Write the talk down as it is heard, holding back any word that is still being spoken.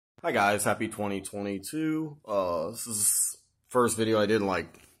Hi guys, happy 2022. This is first video I did in like,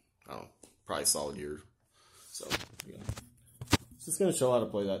 I don't know, probably a solid year. So, yeah. Just gonna show how to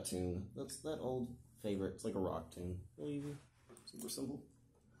play that tune. That's that old favorite. It's like a rock tune. Really easy. Super simple.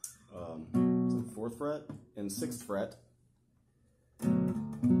 It's like 4th fret and 6th fret.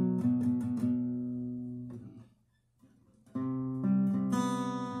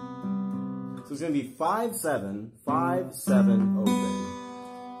 So it's gonna be 5-7, 5-7 open.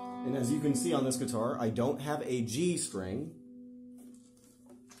 And as you can see on this guitar, I don't have a G string.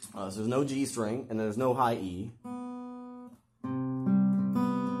 So there's no G string, and there's no high E.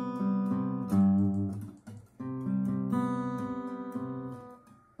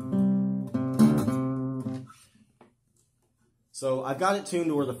 So I've got it tuned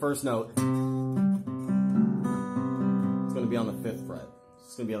to where the first note is going to be on the 5th fret.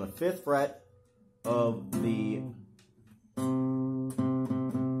 It's going to be on the 5th fret of the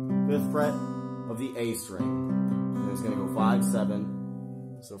 5th fret of the A string. And it's going to go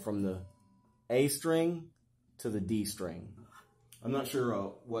 5-7. So from the A string to the D string. I'm not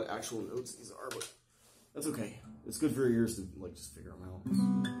sure what actual notes these are, but that's okay. It's good for your ears to like just figure them out.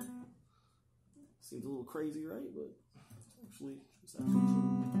 Seems a little crazy, right? But it's actually true.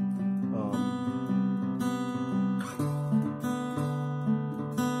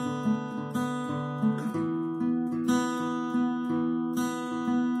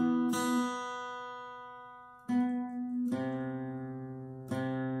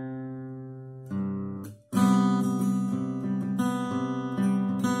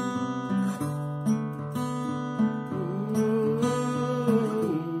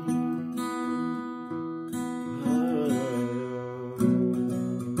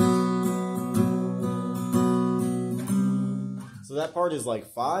 So that part is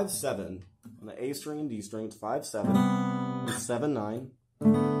like 5-7 on the A string and D string. It's 5-7, 7-9,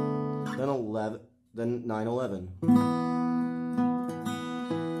 then 11, then 9-11.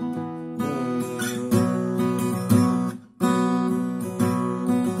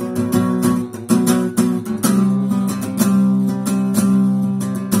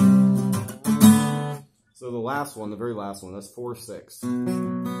 So the last one, the very last one, that's 4-6.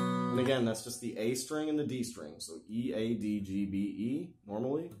 And again, that's just the A string and the D string. So E, A, D, G, B, E.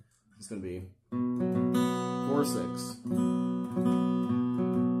 Normally, it's going to be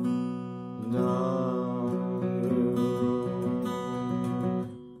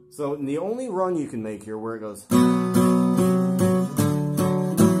 4-6. So the only run you can make here where it goes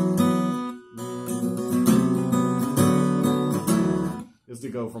is to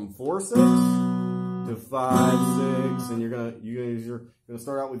go from 4-6 to 5-6, and you're gonna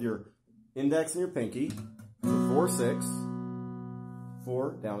start out with your index and your pinky. So 4-6,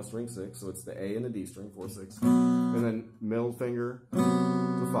 4 down a string 6, so it's the A and the D string, 4-6, and then middle finger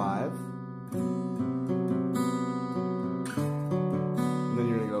to 5, and then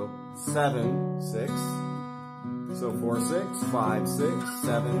you're gonna go 7-6, so 4-6, 5-6,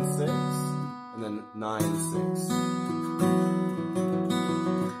 7-6, and then 9-6.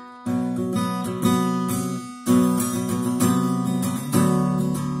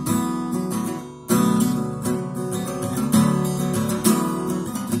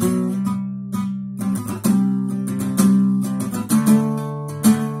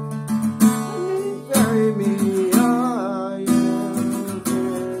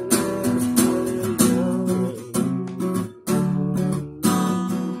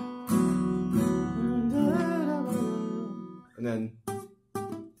 And then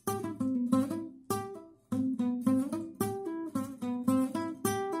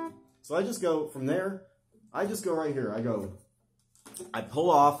so I just go from there. I just go right here. I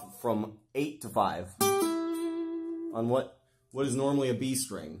pull off from 8 to 5 on what is normally a B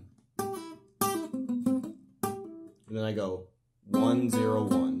string. And then I go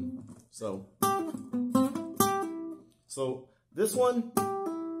 1-0-1. So this one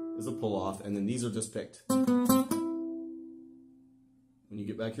is a pull off, and then these are just picked. When you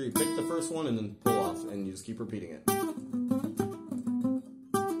get back here, you pick the first one and then pull off, and you just keep repeating it.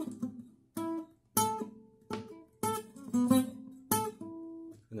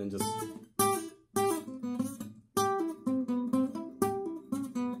 And then just...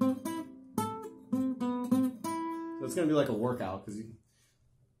 So it's going to be like a workout, because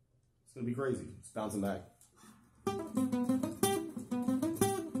it's going to be crazy. It's bouncing back.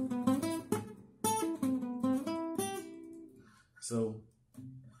 So...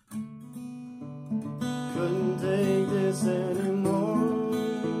 Couldn't take this anymore.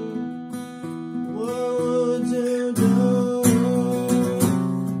 What would you do?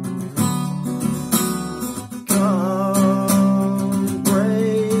 Come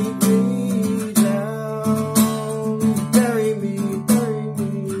break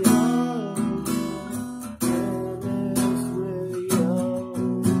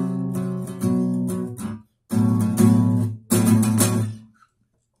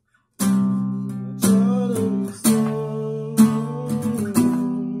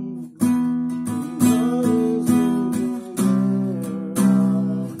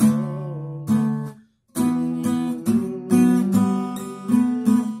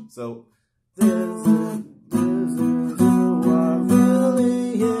So this is who I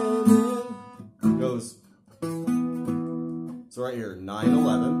really am. It goes. So right here,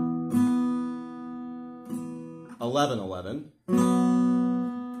 9-11. 11-11.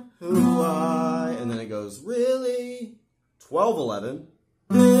 Who I, and then it goes, really? 12-11.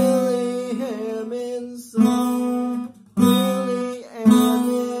 Really am in song. Really am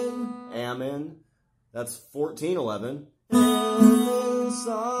in. Am in. That's 14-11. Am in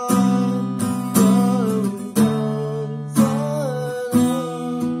song. Dun, dun,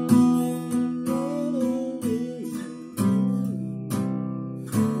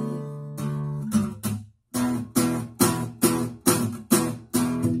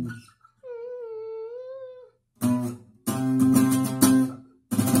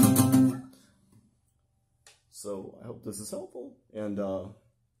 So I hope this is helpful, and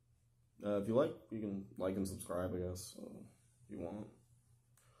if you like, you can like and subscribe, I guess, if you want.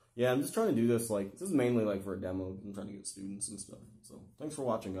 Yeah, I'm just trying to do this, like, this is mainly like for a demo. I'm trying to get students and stuff. So thanks for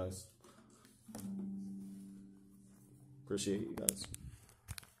watching, guys. Appreciate you guys.